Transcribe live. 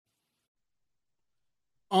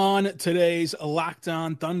On today's Locked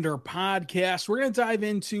On Thunder podcast, we're going to dive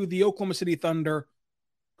into the Oklahoma City Thunder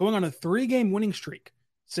going on a 3-game winning streak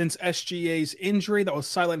since SGA's injury that will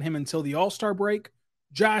silent him until the All-Star break.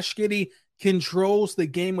 Josh Giddey controls the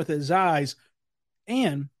game with his eyes.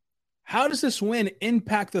 And how does this win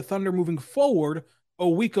impact the Thunder moving forward a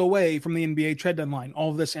week away from the NBA trade deadline? All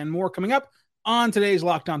of this and more coming up on today's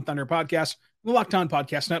Locked On Thunder podcast, the Locked On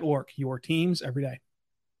Podcast Network, your teams every day.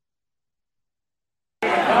 You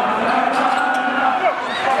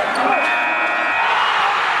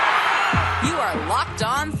are Locked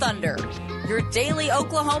On Thunder, your daily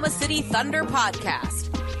Oklahoma City Thunder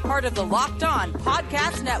podcast. Part of the Locked On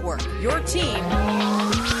Podcast Network, your team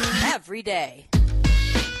every day.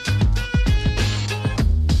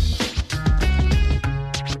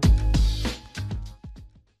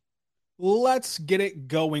 Let's get it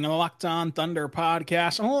going on the Locked On Thunder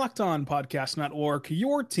podcast on the Locked On Podcast Network,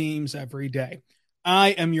 your teams every day. I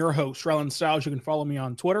am your host, Rylan Stiles. You can follow me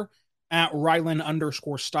on Twitter at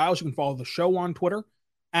Rylan_Stiles. You can follow the show on Twitter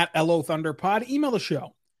at LOThunderPod. Email the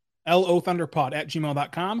show,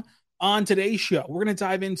 LOThunderPod@gmail.com. On today's show, we're going to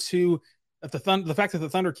dive into the fact that the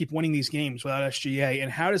Thunder keep winning these games without SGA,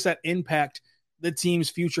 and how does that impact the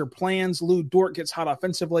team's future plans. Lou Dort gets hot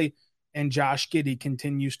offensively, and Josh Giddey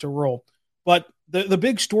continues to roll. But the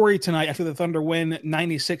big story tonight after the Thunder win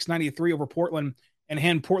 96-93 over Portland and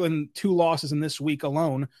hand Portland 2 losses in this week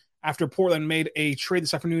alone, after Portland made a trade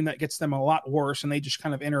this afternoon that gets them a lot worse, and they just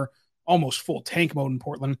kind of enter almost full tank mode in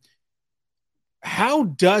Portland. How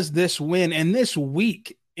does this win and this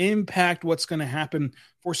week impact what's going to happen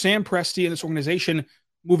for Sam Presti and this organization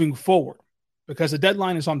moving forward? Because the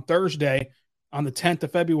deadline is on Thursday, on the 10th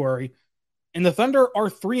of February, and the Thunder are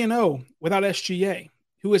 3-0 without SGA,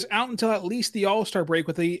 who is out until at least the All-Star break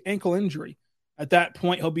with the ankle injury. At that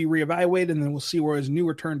point, he'll be reevaluated, and then we'll see where his new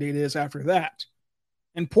return date is after that.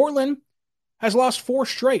 And Portland has lost 4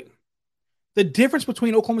 straight. The difference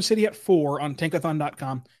between Oklahoma City at 4 on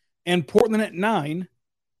Tankathon.com and Portland at 9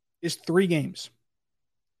 is 3 games.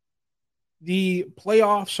 The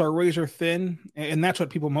playoffs are razor thin, and that's what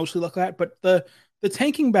people mostly look at, but the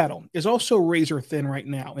tanking battle is also razor thin right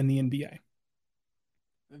now in the NBA.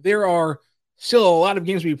 There are still a lot of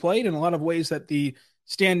games to be played and a lot of ways that the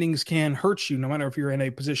standings can hurt you, no matter if you're in a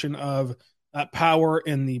position of power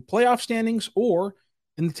in the playoff standings or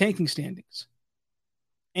in the tanking standings.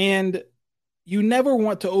 And you never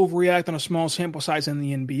want to overreact on a small sample size in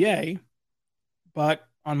the NBA, but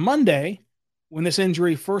on Monday, when this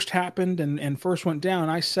injury first happened and first went down,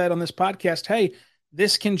 I said on this podcast, hey,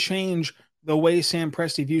 this can change the way Sam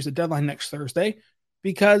Presti views the deadline next Thursday,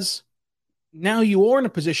 because now you are in a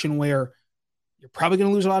position where you're probably going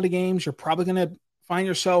to lose a lot of games. You're probably going to find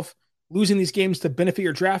yourself losing these games to benefit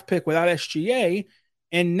your draft pick without SGA.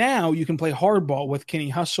 And now you can play hardball with Kenny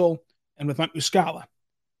Hustle and with Mike Muscala,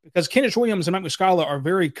 because Kenrich Williams and Mike Muscala are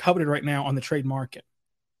very coveted right now on the trade market.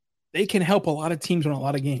 They can help a lot of teams win a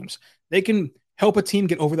lot of games. They can help a team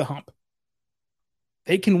get over the hump.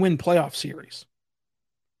 They can win playoff series.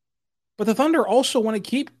 But the Thunder also want to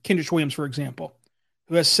keep Kenrich Williams, for example,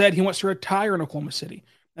 who has said he wants to retire in Oklahoma City.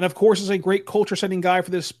 And of course is a great culture-setting guy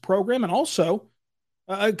for this program, and also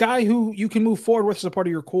a guy who you can move forward with as a part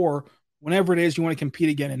of your core whenever it is you want to compete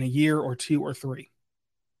again in a year or 2 or 3.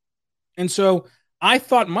 And so I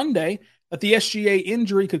thought Monday that the SGA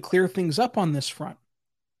injury could clear things up on this front.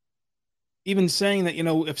 Even saying that,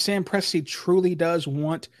 if Sam Presti truly does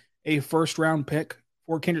want a first-round pick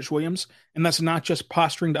for Kenrich Williams, and that's not just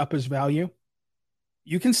posturing to up his value,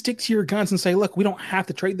 you can stick to your guns and say, look, we don't have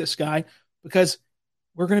to trade this guy because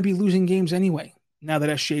we're going to be losing games anyway now that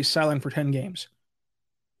SGA is silent for 10 games.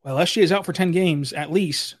 Well, SGA is out for 10 games at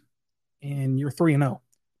least, and you're 3-0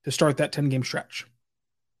 to start that 10-game stretch.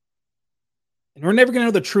 And we're never going to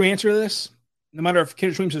know the true answer to this, no matter if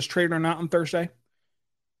Kenrich Williams is traded or not on Thursday.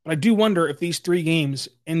 But I do wonder if these 3 games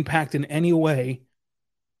impact in any way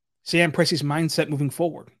Sam Presti's mindset moving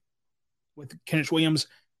forward with Kenrich Williams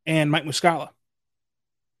and Mike Muscala.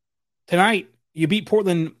 Tonight, you beat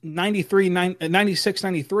Portland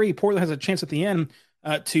 96-93. Portland has a chance at the end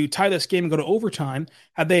to tie this game and go to overtime.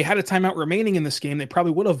 Had they had a timeout remaining in this game, they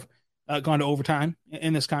probably would have gone to overtime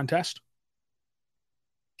in this contest.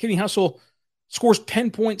 Kenny Hustle scores 10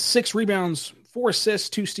 points, 6 rebounds, 4 assists,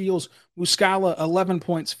 2 steals. Muscala, 11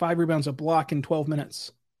 points, 5 rebounds, a block in 12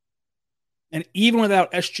 minutes. And even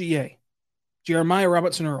without SGA, Jeremiah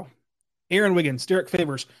Robinson-Earl, Aaron Wiggins, Derek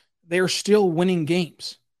Favors, they are still winning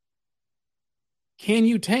games. Can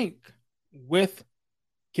you tank with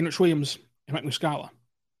Kenrich Williams and Mike Muscala?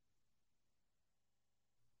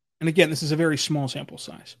 And again, this is a very small sample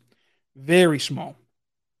size. Very small.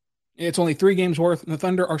 It's only 3 games worth, and the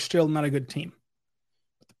Thunder are still not a good team.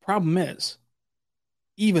 But the problem is,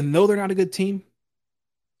 even though they're not a good team,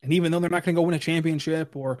 and even though they're not going to go win a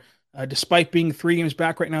championship, or despite being 3 games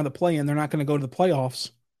back right now in the play-in, they're not going to go to the playoffs.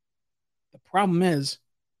 The problem is,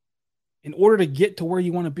 in order to get to where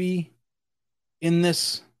you want to be in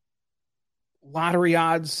this lottery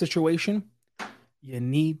odds situation, you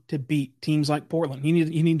need to beat teams like Portland. You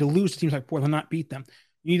need to lose to teams like Portland, not beat them.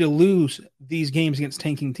 You need to lose these games against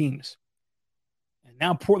tanking teams. And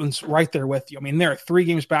now Portland's right there with you. I mean, they're 3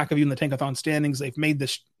 games back of you in the tankathon standings. They've made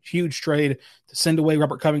this huge trade to send away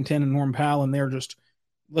Robert Covington and Norm Powell, and they're just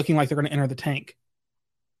looking like they're going to enter the tank.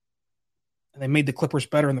 And they made the Clippers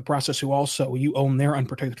better in the process, who also, you own their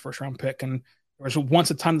unprotected first-round pick. And there was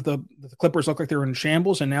once a time that the Clippers looked like they were in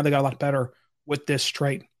shambles, and now they got a lot better with this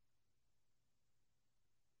trade.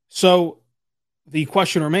 So the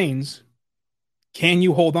question remains, can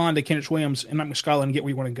you hold on to Kenrich Williams and Mike Muscala and get where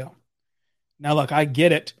you want to go? Now, look, I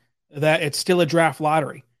get it that it's still a draft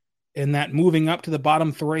lottery and that moving up to the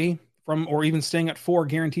bottom 3 from, or even staying at 4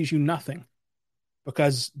 guarantees you nothing,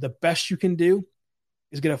 because the best you can do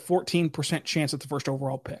is get a 14% chance at the first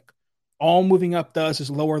overall pick. All moving up does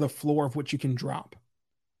is lower the floor of which you can drop.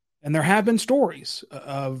 And there have been stories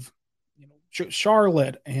of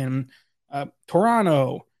Charlotte and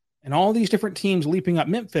Toronto and all these different teams leaping up,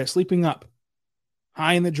 Memphis leaping up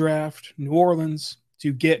high in the draft, New Orleans,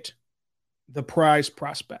 to get the prize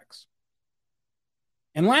prospects.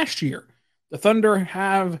 And last year, the Thunder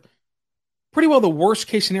have pretty well the worst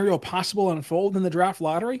case scenario possible unfold in the draft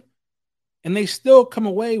lottery, and they still come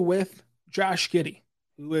away with Josh Giddey,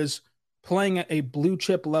 who is playing at a blue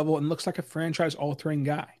chip level and looks like a franchise-altering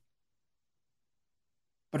guy.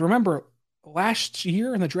 But remember, last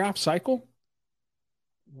year in the draft cycle,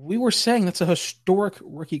 we were saying that's a historic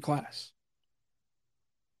rookie class.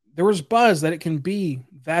 There was buzz that it can be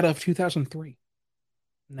that of 2003.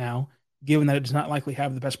 Now, given that it does not likely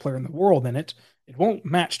have the best player in the world in it, it won't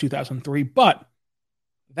match 2003, but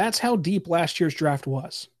that's how deep last year's draft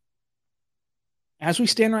was. As we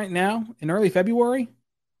stand right now, in early February,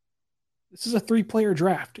 this is a 3-player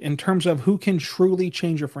draft in terms of who can truly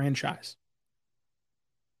change a franchise.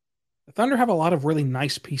 The Thunder have a lot of really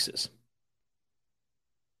nice pieces.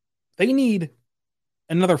 They need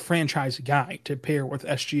another franchise guy to pair with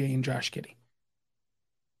SGA and Josh Giddey.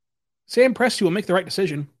 Sam Presti will make the right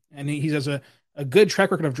decision, and he has a good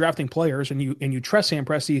track record of drafting players, and you trust Sam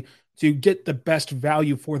Presti to get the best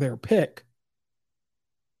value for their pick.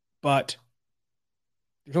 But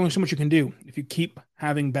there's only so much you can do if you keep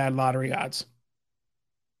having bad lottery odds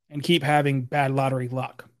and keep having bad lottery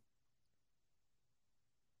luck.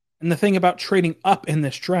 And the thing about trading up in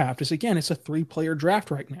this draft is, again, it's a 3-player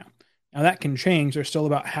draft right now. Now, that can change. There's still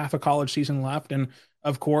about half a college season left. And,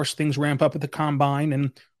 of course, things ramp up at the combine.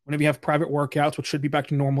 And whenever you have private workouts, which should be back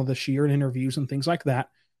to normal this year, and interviews and things like that,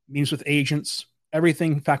 meetings with agents,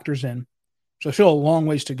 everything factors in. So there's still a long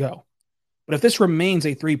ways to go. But if this remains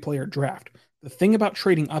a 3-player draft, the thing about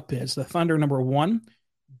trading up is the Thunder, number one,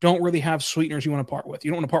 don't really have sweeteners you want to part with.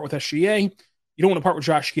 You don't want to part with SGA. You don't want to part with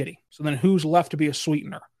Josh Giddey. So then who's left to be a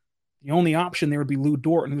sweetener? The only option there would be Lou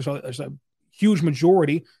Dort, and there's a huge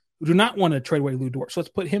majority who do not want to trade away Lou Dort. So let's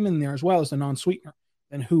put him in there as well as the non-sweetener.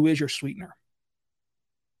 Then who is your sweetener?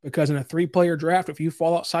 Because in a 3-player draft, if you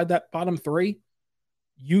fall outside that bottom 3,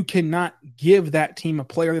 you cannot give that team a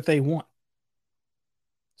player that they want.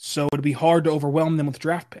 So it'd be hard to overwhelm them with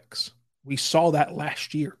draft picks. We saw that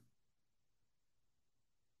last year.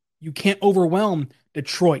 You can't overwhelm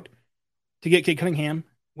Detroit to get Cade Cunningham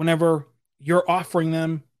whenever you're offering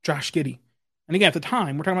them Josh Giddey. And again, at the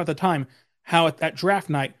time, we're talking about the time, how at that draft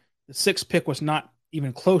night, the 6th pick was not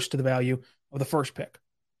even close to the value of the 1st pick,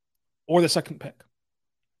 or the 2nd pick,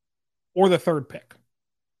 or the 3rd pick.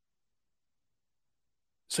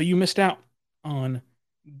 So you missed out on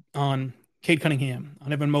Cade Cunningham,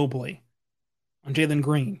 on Evan Mobley, on Jalen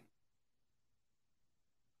Green,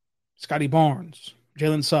 Scotty Barnes,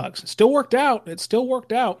 Jalen Suggs. It still worked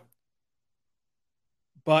out.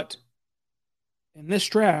 But in this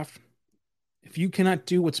draft, if you cannot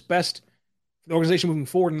do what's best for the organization moving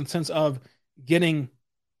forward in the sense of getting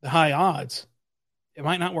the high odds, it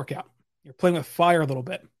might not work out. You're playing with fire a little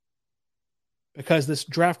bit because this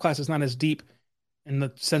draft class is not as deep in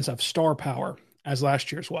the sense of star power as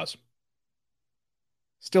last year's was.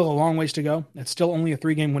 Still a long ways to go. It's still only a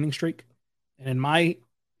 3-game winning streak. And in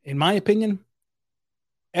my opinion,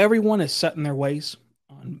 everyone is set in their ways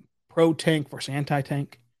on pro-tank versus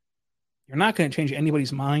anti-tank. You're not going to change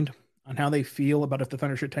anybody's mind on how they feel about if the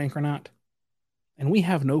Thunder should tank or not. And we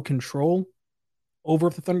have no control over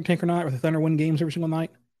if the Thunder tank or not, or if the Thunder win games every single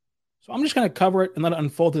night. So I'm just going to cover it and let it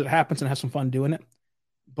unfold as it happens and have some fun doing it.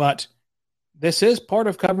 But this is part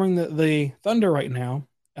of covering the Thunder right now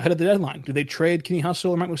ahead of the deadline. Do they trade Kenny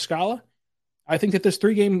Hustle or Mike Muscala? I think that this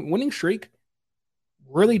 3-game winning streak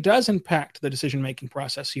really does impact the decision-making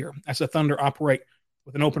process here as the Thunder operate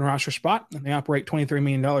with an open roster spot, and they operate $23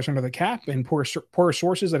 million under the cap and poor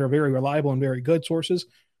sources that are very reliable and very good sources.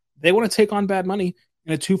 They want to take on bad money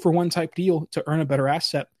in a 2-for-1 type deal to earn a better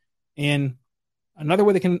asset. And another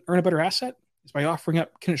way they can earn a better asset is by offering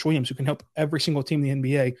up Kenneth Williams, who can help every single team in the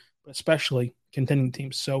NBA, but especially contending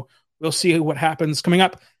teams. So we'll see what happens coming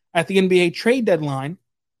up at the NBA trade deadline.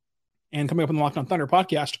 And coming up on the Locked On Thunder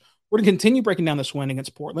podcast, we're going to continue breaking down this win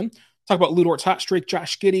against Portland. Talk about Lou Dort's hot streak,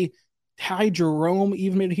 Josh Giddey, Ty Jerome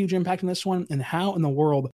even made a huge impact in this one, and how in the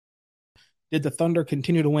world did the Thunder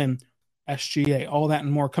continue to win SGA? All that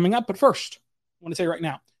and more coming up. But first, I want to say right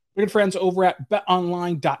now, we're good friends over at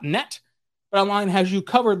betonline.net. BetOnline has you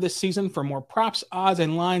covered this season for more props, odds,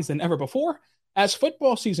 and lines than ever before. As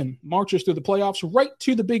football season marches through the playoffs right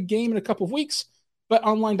to the big game in a couple of weeks,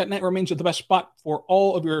 BetOnline.net remains the best spot for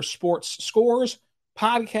all of your sports scores,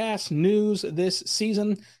 podcasts, news this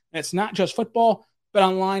season. And it's not just football.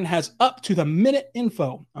 BetOnline has up-to-the-minute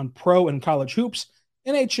info on pro and college hoops,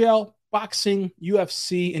 NHL, boxing,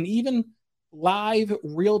 UFC, and even live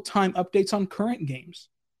real-time updates on current games.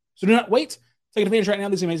 So do not wait. Take advantage right now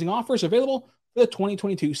of these amazing offers available for the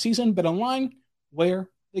 2022 season. BetOnline, where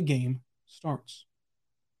the game starts.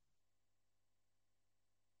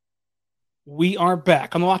 We are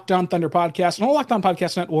back on the Locked On Thunder podcast and the Locked On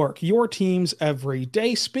Podcast Network, your teams every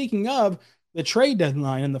day. Speaking of the trade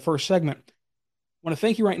deadline in the first segment, I want to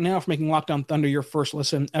thank you right now for making Locked On Thunder your first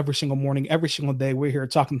listen every single morning, every single day. We're here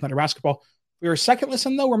talking Thunder basketball. For your second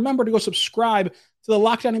listen, though, remember to go subscribe to the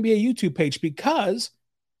Locked On NBA YouTube page, because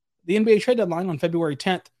the NBA trade deadline on February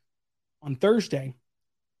 10th, on Thursday,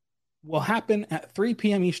 will happen at 3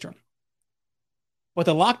 p.m. Eastern. But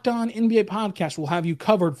the Locked On NBA podcast will have you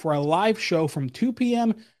covered for a live show from 2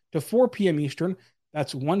 p.m. to 4 p.m. Eastern.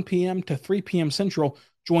 That's 1 p.m. to 3 p.m. Central.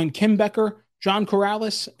 Join Kim Becker, John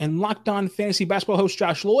Corrales, and Locked On Fantasy Basketball host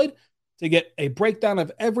Josh Lloyd to get a breakdown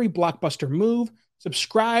of every blockbuster move.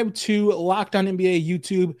 Subscribe to Locked On NBA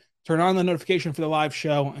YouTube. Turn on the notification for the live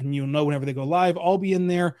show, and you'll know whenever they go live. I'll be in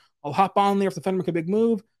there. I'll hop on there if the Thunder make a big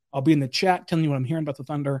move. I'll be in the chat telling you what I'm hearing about the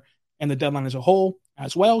Thunder and the deadline as a whole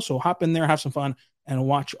as well. So hop in there, have some fun, and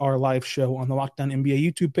watch our live show on the Locked On NBA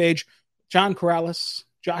YouTube page. John Corrales,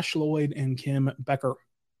 Josh Lloyd, and Kim Becker,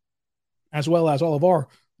 as well as all of our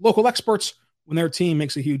local experts when their team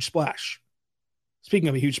makes a huge splash. Speaking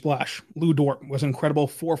of a huge splash, Lou Dort was incredible.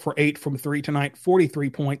 4 for 8 from 3 tonight,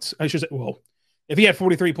 43 points. I should say, well, if he had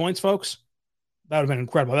 43 points, folks, that would have been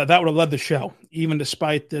incredible. That would have led the show, even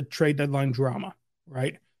despite the trade deadline drama,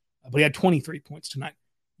 right? But he had 23 points tonight.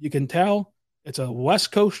 You can tell it's a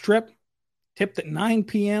West Coast trip, tipped at 9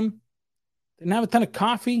 p.m. Didn't have a ton of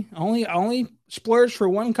coffee. Only splurged for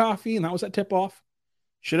one coffee, and that was that tip-off.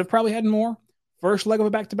 Should have probably had more. First leg of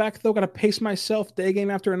a back-to-back, though. Got to pace myself. Day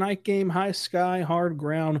game after a night game. High sky, hard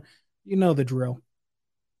ground. You know the drill.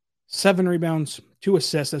 7 rebounds, 2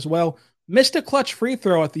 assists as well. Missed a clutch free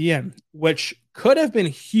throw at the end, which could have been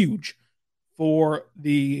huge for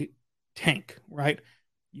the tank, right?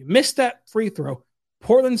 You missed that free throw.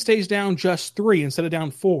 Portland stays down just 3 instead of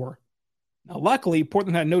down 4. Now, luckily,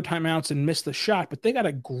 Portland had no timeouts and missed the shot, but they got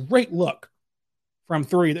a great look from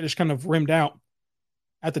 3 that just kind of rimmed out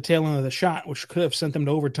at the tail end of the shot, which could have sent them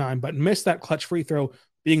to overtime, but missed that clutch free throw,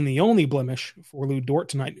 being the only blemish for Lou Dort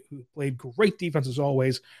tonight, who played great defense as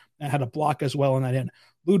always and had a block as well on that end.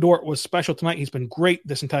 Lou Dort was special tonight. He's been great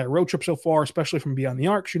this entire road trip so far, especially from beyond the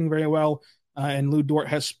arc, shooting very well. And Lou Dort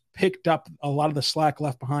has picked up a lot of the slack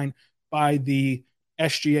left behind by the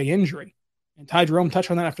SGA injury. And Ty Jerome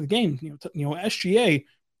touched on that after the game. SGA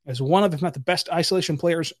is one of, if not the best isolation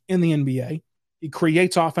players in the NBA. He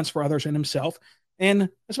creates offense for others and himself. And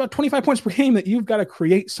it's about 25 points per game that you've got to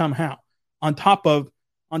create somehow on top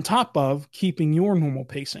of keeping your normal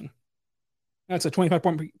pacing. That's a 25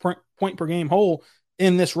 point per game hole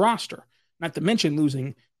in this roster. Not to mention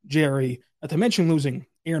losing Jerry, not to mention losing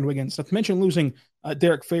Aaron Wiggins, not to mention losing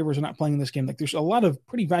Derek Favors and not playing in this game. Like, there's a lot of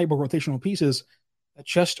pretty valuable rotational pieces that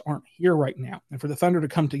just aren't here right now. And for the Thunder to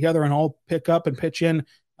come together and all pick up and pitch in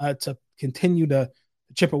to continue to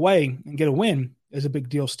chip away and get a win is a big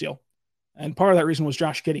deal still. And part of that reason was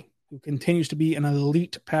Josh Giddey, who continues to be an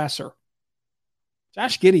elite passer.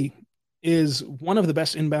 Josh Giddey is one of the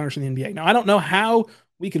best inbounders in the NBA. Now, I don't know how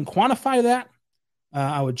we can quantify that.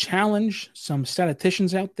 I would challenge some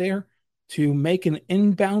statisticians out there to make an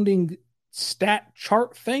inbounding stat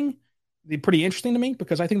chart thing. It'd be pretty interesting to me,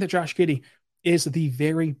 because I think that Josh Giddey is the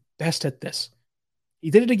very best at this.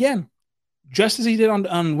 He did it again, just as he did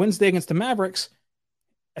on Wednesday against the Mavericks.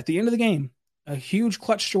 At the end of the game, a huge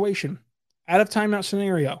clutch situation, out of timeout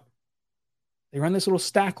scenario. They run this little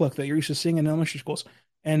stack look that you're used to seeing in elementary schools.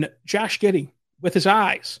 And Josh Giddey, with his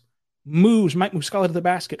eyes, moves Mike Muscala to the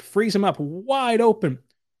basket, frees him up wide open.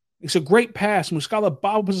 It's a great pass. Muscala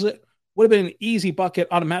bobbles it. Would have been an easy bucket,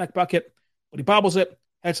 automatic bucket, but he bobbles it,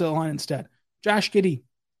 heads to the line instead. Josh Giddey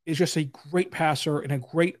is just a great passer and a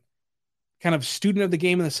great kind of student of the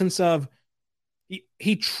game in the sense of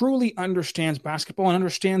he truly understands basketball and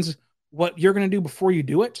understands what you're going to do before you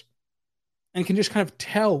do it, and can just kind of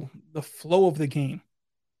tell the flow of the game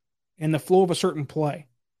and the flow of a certain play.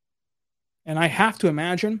 And I have to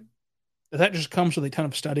imagine that just comes with a ton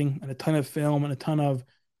of studying and a ton of film and a ton of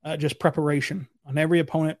just preparation on every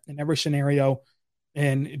opponent in every scenario,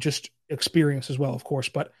 and just experience as well, of course.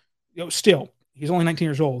 But still, he's only 19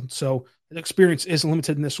 years old, so his experience is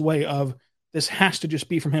limited in this way of this has to just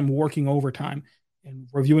be from him working overtime and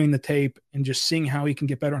reviewing the tape and just seeing how he can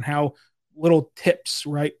get better and how little tips,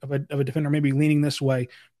 right, of a defender maybe leaning this way,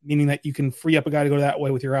 meaning that you can free up a guy to go that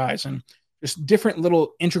way with your eyes. And just different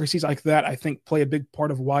little intricacies like that, I think, play a big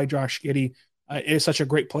part of why Josh Giddey is such a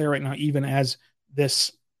great player right now, even as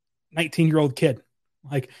this 19-year-old kid.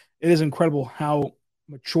 Like, it is incredible how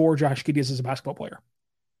mature Josh Giddey is as a basketball player.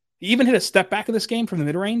 He even hit a step back in this game from the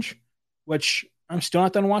mid-range, which I'm still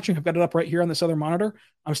not done watching. I've got it up right here on this other monitor.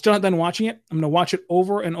 I'm still not done watching it. I'm going to watch it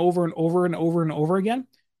over and over and over and over and over again.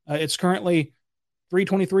 It's currently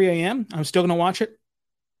 3:23 a.m. I'm still going to watch it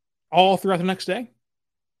all throughout the next day.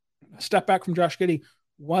 A step back from Josh Giddey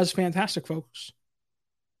was fantastic, folks.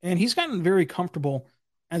 And he's gotten very comfortable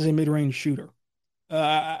as a mid-range shooter.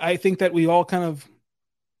 I think that we all kind of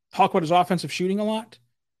talk about his offensive shooting a lot.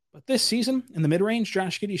 But this season, in the mid-range,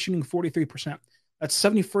 Josh Giddey is shooting 43%. That's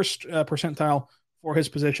 71st percentile for his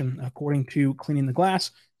position, according to Cleaning the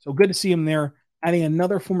Glass. So good to see him there, adding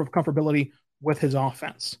another form of comfortability with his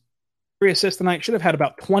offense. 3 assists tonight. Should have had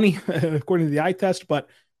about 20, according to the eye test, but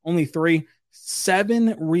only 3.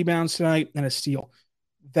 7 rebounds tonight and a steal.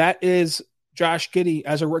 That is Josh Giddey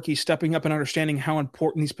as a rookie stepping up and understanding how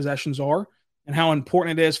important these possessions are and how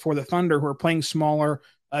important it is for the Thunder, who are playing smaller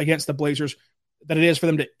against the Blazers, that it is for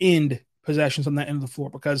them to end possessions on that end of the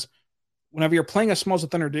floor. Because whenever you're playing as small as the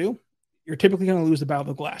Thunder do, you're typically going to lose the battle of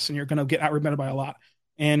the glass and you're going to get out-rebounded by a lot.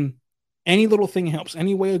 And any little thing helps.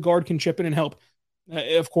 Any way a guard can chip in and help,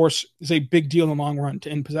 of course, is a big deal in the long run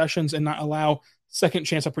to end possessions and not allow second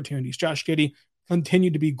chance opportunities. Josh Giddey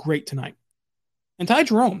continued to be great tonight. And Ty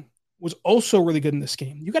Jerome was also really good in this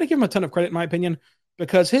game. You got to give him a ton of credit, in my opinion,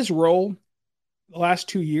 because his role the last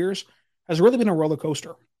 2 years has really been a roller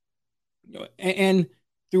coaster. And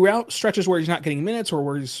throughout stretches where he's not getting minutes or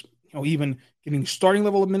where he's even getting starting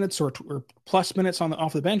level of minutes or plus minutes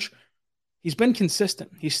off the bench, he's been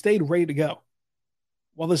consistent. He's stayed ready to go.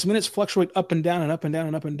 While his minutes fluctuate up and down and up and down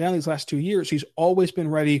and up and down these last 2 years, he's always been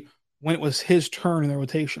ready when it was his turn in the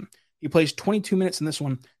rotation. He plays 22 minutes in this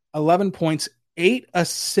one, 11 points, 8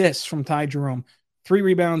 assists from Ty Jerome, 3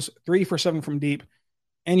 rebounds, 3 for 7 from deep.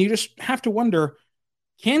 And you just have to wonder,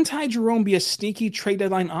 can Ty Jerome be a sneaky trade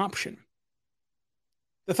deadline option?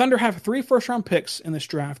 The Thunder have 3 first-round picks in this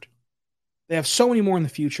draft. They have so many more in the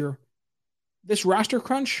future. This roster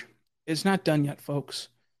crunch is not done yet, folks.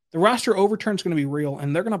 The roster overturn is going to be real,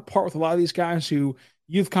 and they're going to part with a lot of these guys who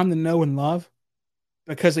you've come to know and love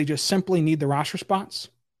because they just simply need the roster spots.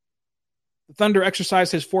 The Thunder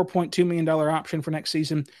exercised his $4.2 million option for next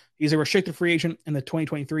season. He's a restricted free agent in the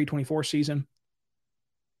 2023-24 season.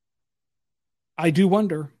 I do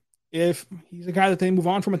wonder if he's a guy that they move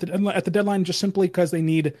on from at the deadline just simply because they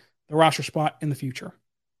need the roster spot in the future.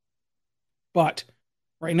 But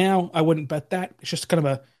right now, I wouldn't bet that. It's just kind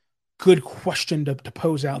of a good question to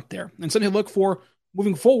pose out there and something to look for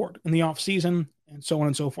moving forward in the offseason and so on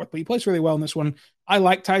and so forth. But he plays really well in this one. I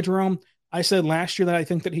like Ty Jerome. I said last year that I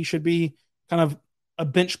think that he should be kind of a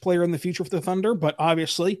bench player in the future for the Thunder, but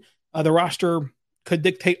obviously the roster could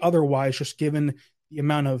dictate otherwise, just given the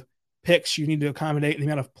amount of picks you need to accommodate and the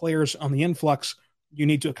amount of players on the influx you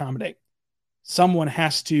need to accommodate. Someone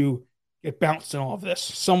has to get bounced in all of this.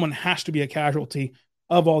 Someone has to be a casualty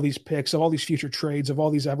of all these picks, of all these future trades, of all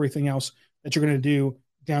these everything else that you're going to do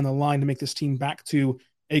down the line to make this team back to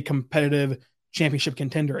a competitive championship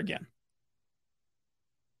contender again.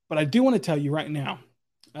 But I do want to tell you right now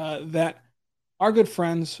that our good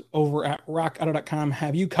friends over at rockauto.com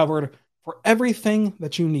have you covered for everything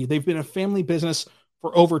that you need. They've been a family business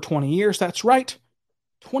for over 20 years. That's right,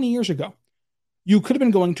 20 years ago. You could have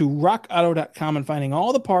been going to rockauto.com and finding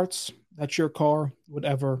all the parts that your car would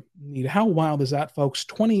ever need. How wild is that, folks?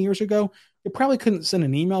 20 years ago, You probably couldn't send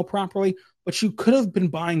an email properly, but you could have been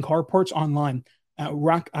buying car parts online at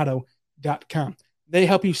rockauto.com. They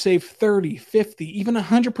help you save 30, 50, even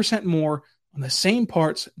 100% more on the same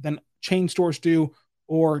parts than chain stores do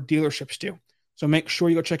or dealerships do. So make sure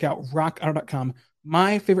you go check out rockauto.com.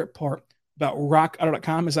 My favorite part about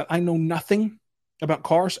rockauto.com is that I know nothing about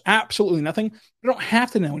cars, absolutely nothing. I don't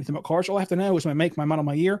have to know anything about cars. All I have to know is my make, my model,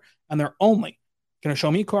 my year, and they're only going to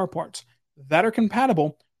show me car parts that are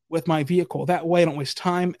compatible with my vehicle. That way I don't waste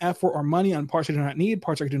time, effort, or money on parts I do not need,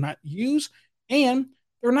 parts I do not use, and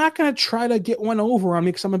they're not going to try to get one over on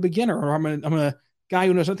me because I'm a beginner or I'm a guy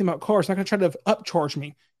who knows nothing about cars. They're not going to try to upcharge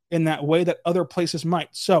me in that way that other places might.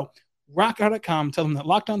 So rockauto.com, tell them that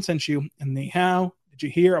Locked On sent you and the how did you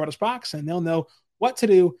hear about us box, and they'll know what to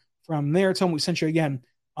do from there. Tell them we sent you again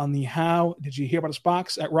on the how did you hear about us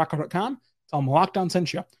box at rockauto.com. Tell them Locked On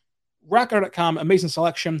sent you. rockauto.com, amazing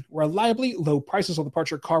selection, reliably low prices of the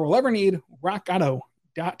parts your car will ever need.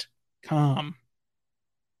 rockauto.com.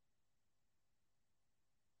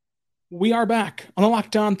 We are back on the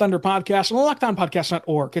Locked On Thunder podcast on the Locked On Podcast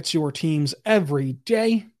Network. It's your teams every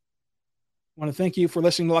day. I want to thank you for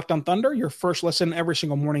listening to Locked On Thunder, your first listen every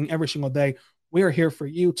single morning, every single day. We are here for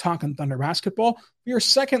you talking Thunder basketball. For your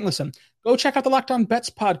second listen, go check out the Locked On Bets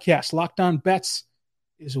podcast. Locked On Bets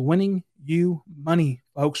is winning you money,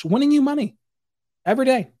 folks. Winning you money every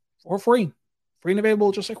day for free. Free and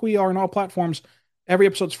available just like we are on all platforms. Every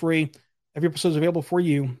episode's free. Every episode's available for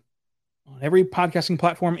you on every podcasting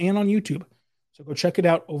platform and on YouTube. So go check it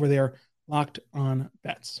out over there, Locked On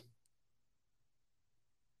Bets.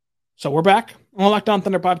 So we're back on the Locked On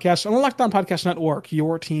Thunder podcast, on the Locked On Podcast Network,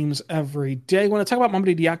 your teams every day. I want to talk about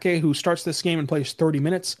Mamadi Diake, who starts this game and plays 30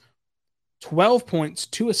 minutes, 12 points,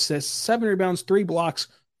 2 assists, 7 rebounds, 3 blocks,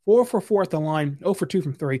 4 for 4 at the line, 0 for 2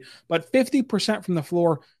 from 3, but 50% from the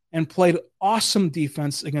floor and played awesome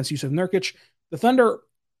defense against Jusuf Nurkic. The Thunder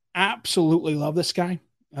absolutely love this guy.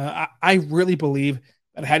 I really believe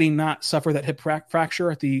that had he not suffered that hip fracture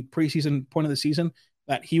at the preseason point of the season,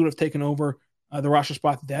 that he would have taken over the roster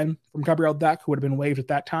spot then from Gabriel Deck, who would have been waived at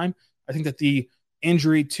that time. I think that the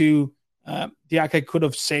injury to Diake could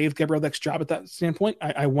have saved Gabriel Deck's job at that standpoint.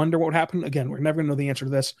 I wonder what would happen. Again, we're never going to know the answer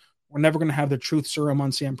to this. We're never going to have the truth serum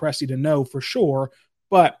on Sam Presti to know for sure.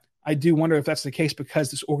 But I do wonder if that's the case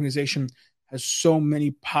because this organization has so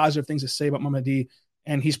many positive things to say about Mamadi,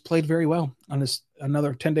 and he's played very well on this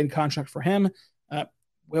another 10-day contract for him.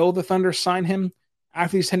 Will the Thunder sign him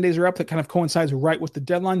after these 10 days are up? That kind of coincides right with the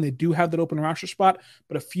deadline. They do have that open roster spot,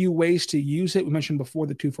 but a few ways to use it. We mentioned before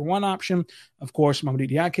the 2-for-1 option, of course, Mamadi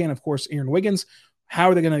Diake, and of course, Aaron Wiggins. How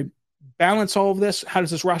are they going to balance all of this? How does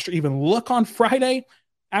this roster even look on Friday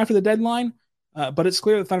after the deadline? But it's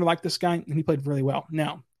clear the Thunder like this guy, and he played really well.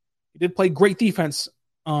 Now, he did play great defense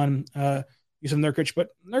on Jusuf Nurkic,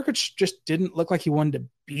 but Nurkic just didn't look like he wanted to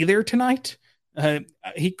be there tonight.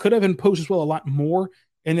 He could have imposed as well a lot more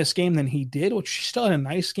in this game than he did, which he still had a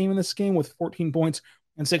nice game in this game with 14 points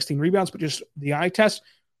and 16 rebounds, but just the eye test,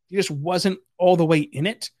 he just wasn't all the way in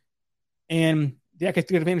it. And Diake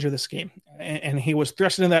took advantage of this game. And he was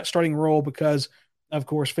thrust into that starting role because, of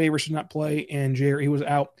course, Favors did not play and Jerry was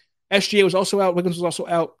out. SGA was also out. Wiggins was also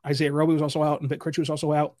out. Isaiah Roby was also out. And Vic Krejci was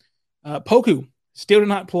also out. Poku still did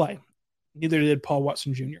not play. Neither did Paul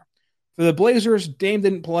Watson Jr. For the Blazers, Dame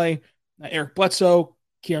didn't play. Eric Bledsoe,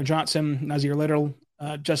 Keon Johnson, Nazir Little,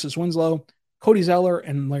 Justice Winslow, Cody Zeller,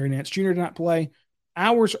 and Larry Nance Jr. did not play.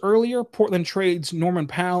 Hours earlier, Portland trades Norman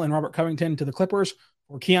Powell and Robert Covington to the Clippers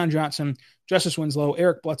for Keon Johnson, Justice Winslow,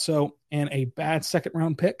 Eric Bledsoe, and a bad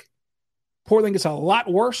second-round pick. Portland gets a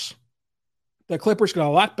lot worse. The Clippers get a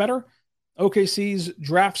lot better. OKC's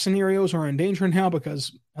draft scenarios are in danger now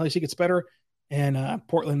because LAC gets better, and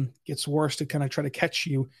Portland gets worse to kind of try to catch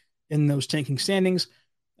you in those tanking standings.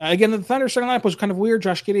 Again, the Thunder starting lineup was kind of weird.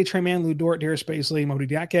 Josh Giddey, Trey Mann, Lou Dort, Darius Bazley, Mamadi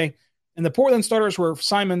Diake. And the Portland starters were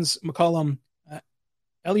Simons, McCollum,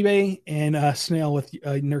 Elibe, and Snail with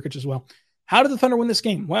Nurkic as well. How did the Thunder win this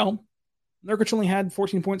game? Well, Nurkic only had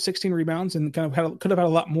 14 points, 16 rebounds, and kind of could have had a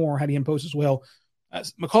lot more had he imposed as well.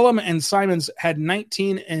 McCollum and Simons had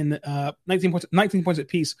 19 points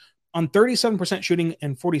apiece on 37% shooting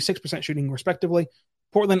and 46% shooting, respectively.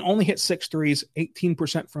 Portland only hit 6 threes,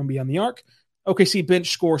 18% from beyond the arc. OKC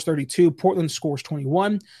bench scores 32. Portland scores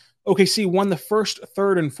 21. OKC won the first,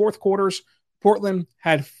 third, and fourth quarters. Portland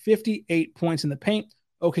had 58 points in the paint.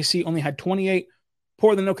 OKC only had 28.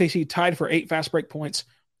 Portland and OKC tied for 8 fast break points.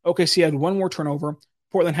 OKC had 1 more turnover.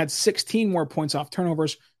 Portland had 16 more points off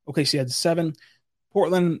turnovers. OKC had 7.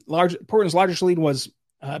 Portland's largest lead was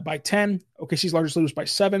by 10. OKC's largest lead was by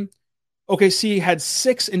 7. OKC had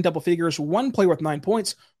 6 in double figures, 1 player with 9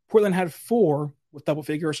 points. Portland had 4 with double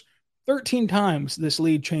figures. 13 times this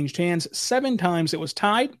lead changed hands. 7 times it was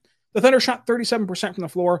tied. The Thunder shot 37% from the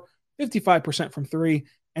floor, 55% from three,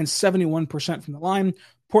 and 71% from the line.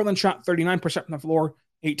 Portland shot 39% from the floor,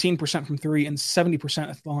 18% from three, and 70%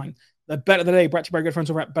 at the line. The bet of the day brought to you by our good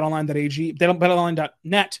friends over at betonline.ag,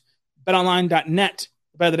 betonline.net, betonline.net.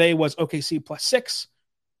 The bet of the day was OKC +6.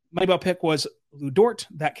 Moneyball pick was Lou Dort.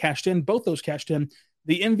 That cashed in. Both those cashed in.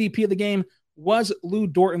 The MVP of the game was Lou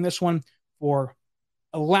Dort in this one for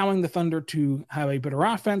allowing the Thunder to have a better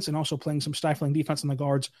offense and also playing some stifling defense on the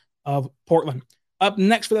guards of Portland. Up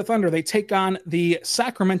next for the Thunder, they take on the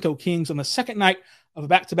Sacramento Kings on the second night of a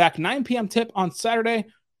back-to-back 9 p.m. tip on Saturday.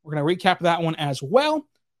 We're going to recap that one as well.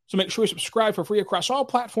 So make sure you subscribe for free across all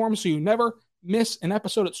platforms so you never miss an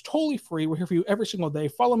episode. It's totally free. We're here for you every single day.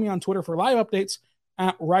 Follow me on Twitter for live updates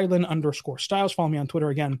at Rylan_Styles. Follow me on Twitter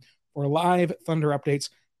again for live Thunder updates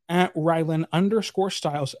at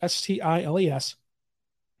Rylan_Styles, Stiles.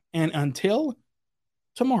 And until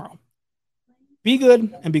tomorrow, be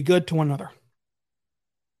good and be good to one another.